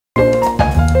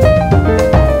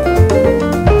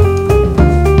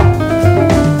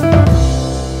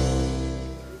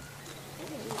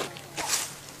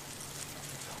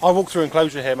Our walk-through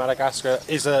enclosure here, Madagascar,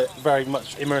 is a very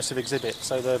much immersive exhibit,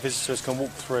 so the visitors can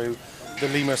walk through. The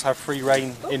lemurs have free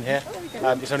rein in here.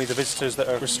 It's only the visitors that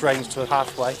are restrained to a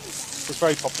pathway. It's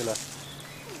very popular.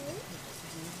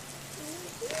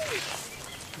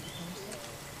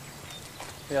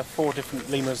 We have 4 different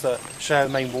lemurs that share the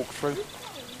main walk-through.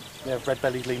 We have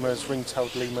red-bellied lemurs,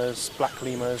 ring-tailed lemurs, black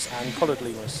lemurs and collared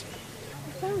lemurs.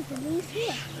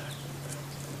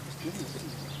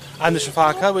 And the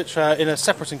shafaka, which are in a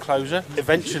separate enclosure.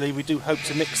 Eventually we do hope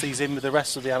to mix these in with the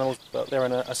rest of the animals, but they're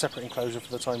in a separate enclosure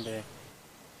for the time being.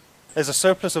 There's a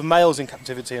surplus of males in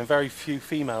captivity and very few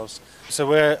females. So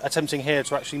we're attempting here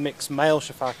to actually mix male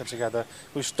shafaka together,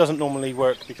 which doesn't normally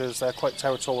work because they're quite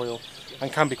territorial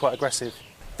and can be quite aggressive.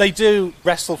 They do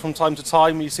wrestle from time to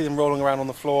time. You see them rolling around on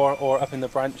the floor or up in the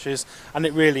branches, and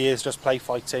it really is just play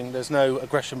fighting. There's no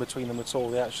aggression between them at all.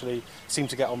 They actually seem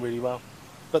to get on really well.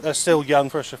 But they're still young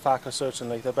for a shafaka,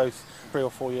 certainly. They're both 3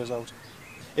 or 4 years old.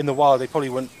 In the wild, they probably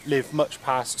wouldn't live much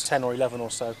past 10 or 11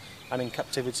 or so, and in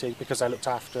captivity, because they're looked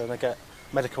after and they get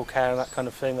medical care and that kind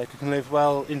of thing, they can live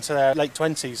well into their late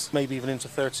 20s, maybe even into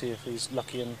 30 if he's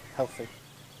lucky and healthy.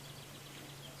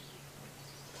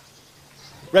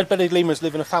 Red-bellied lemurs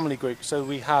live in a family group, so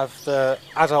we have the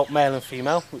adult male and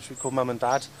female, which we call mum and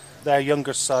dad, their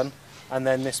younger son, and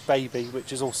then this baby,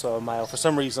 which is also a male. For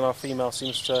some reason our female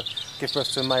seems to give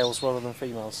birth to males rather than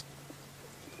females.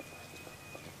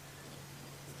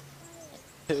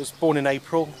 It was born in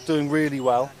April, doing really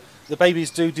well. The babies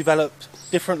do develop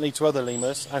differently to other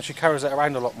lemurs, and she carries it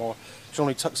around a lot more. She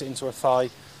only tucks it into her thigh,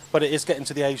 but it is getting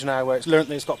to the age now where it's learnt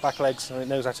that it's got back legs and it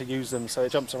knows how to use them, so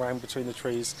it jumps around between the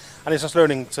trees, and it's just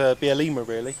learning to be a lemur,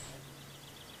 really.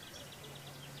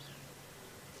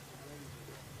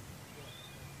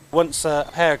 Once a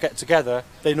pair get together,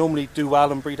 they normally do well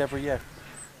and breed every year.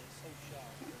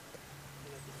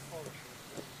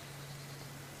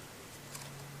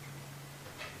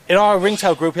 In our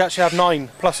ringtail group, we actually have 9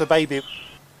 plus a baby.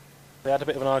 We had a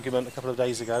bit of an argument a couple of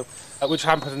days ago, which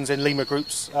happens in lemur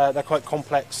groups. They're quite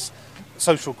complex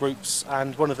social groups,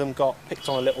 and one of them got picked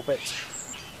on a little bit.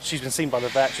 She's been seen by the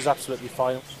vet, she's absolutely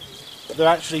fine. But they're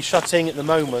actually shutting at the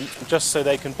moment just so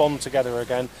they can bond together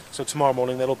again, so tomorrow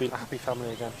morning they'll all be a happy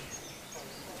family again.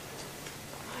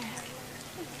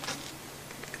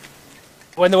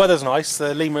 When the weather's nice,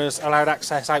 the lemurs are allowed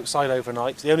access outside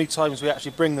overnight. The only times we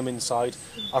actually bring them inside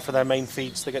are for their main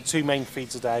feeds. They get 2 main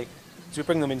feeds a day. So we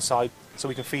bring them inside so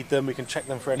we can feed them, we can check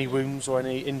them for any wounds or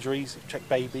any injuries, check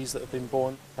babies that have been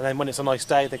born. And then when it's a nice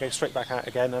day, they go straight back out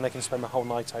again and they can spend the whole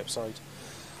night outside.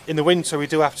 In the winter, we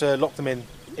do have to lock them in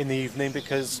the evening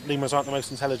because lemurs aren't the most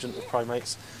intelligent of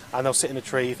primates, and they'll sit in a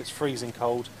tree if it's freezing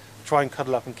cold, try and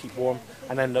cuddle up and keep warm,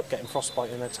 and end up getting frostbite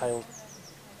in their tail.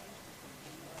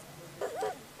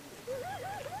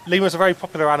 Lemurs are very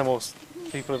popular animals.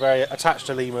 People are very attached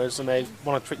to lemurs and they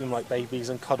want to treat them like babies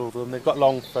and cuddle them. They've got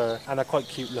long fur and they're quite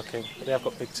cute looking, but they have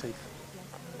got big teeth.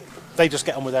 They just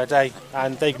get on with their day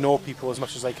and they ignore people as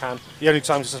much as they can. The only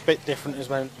times it's a bit different is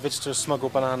when visitors smuggle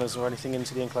bananas or anything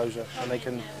into the enclosure, and they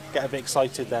can get a bit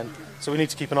excited then. So we need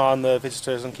to keep an eye on the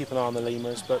visitors and keep an eye on the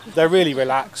lemurs, but they're really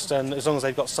relaxed, and as long as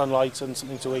they've got sunlight and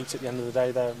something to eat at the end of the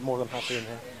day, they're more than happy in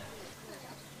here.